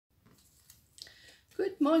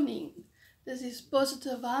Good morning. This is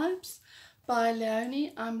Positive Vibes by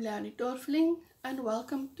Leonie. I'm Leonie and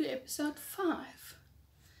welcome to episode 5.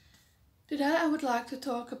 Today I would like to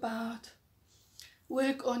talk about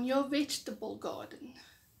work on your vegetable garden.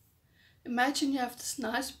 Imagine you have this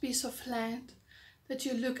nice piece of land that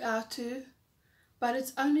you look out to, but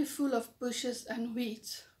it's only full of bushes and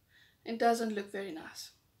weeds and doesn't look very nice.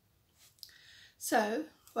 So,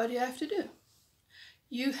 what do you have to do?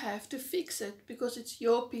 You have to fix it because it's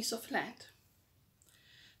your piece of land.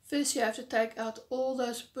 First you have to take out all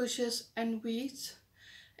those bushes and weeds,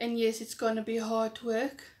 and yes, it's going to be hard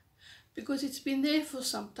work because it's been there for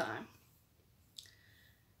some time.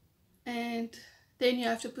 And then you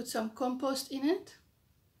have to put some compost in it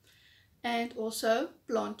and also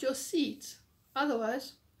plant your seeds.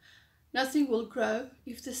 Otherwise, nothing will grow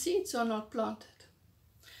if the seeds are not planted.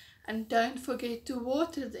 And don't forget to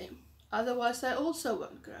water them. Otherwise, they also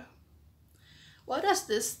won't grow. What does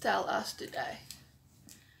this tell us today?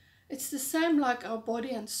 It's the same like our body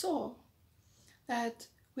and soul, that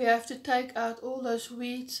we have to take out all those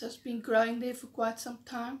weeds that's been growing there for quite some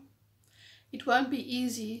time. It won't be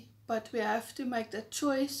easy, but we have to make the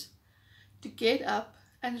choice to get up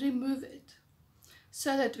and remove it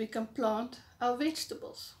so that we can plant our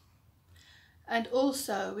vegetables. And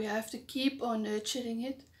also we have to keep on nurturing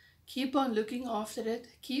it, keep on looking after it,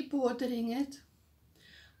 keep watering it.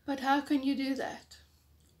 But how can you do that?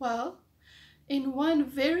 Well, in one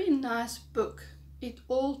very nice book, it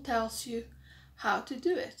all tells you how to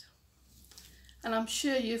do it. And I'm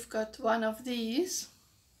sure you've got one of these,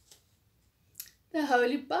 the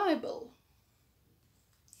Holy Bible.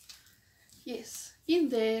 Yes, in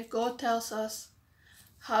there God tells us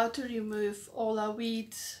how to remove all our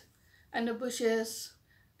weeds and the bushes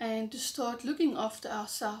and to start looking after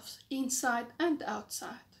ourselves inside and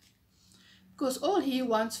outside. Because all He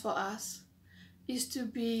wants for us is to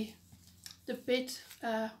be a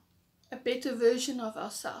better version of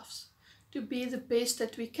ourselves, to be the best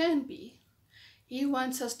that we can be. He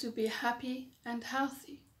wants us to be happy and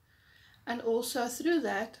healthy. And also through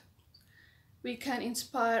that, we can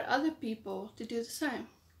inspire other people to do the same.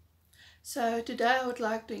 So today I would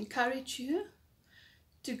like to encourage you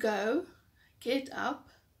to go, get up,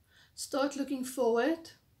 start looking forward,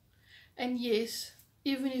 and yes,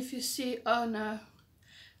 even if you see, oh no,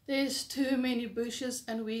 there's too many bushes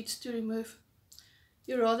and weeds to remove,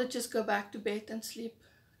 you rather just go back to bed and sleep.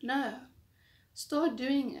 No, start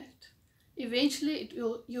doing it. Eventually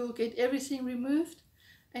you'll get everything removed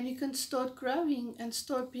and you can start growing and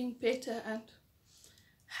start being better and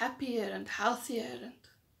happier and healthier and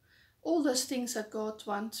all those things that God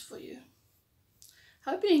wants for you.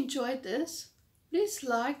 Hope you enjoyed this. Please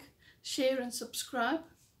like, share and subscribe.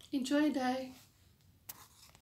 Enjoy your day.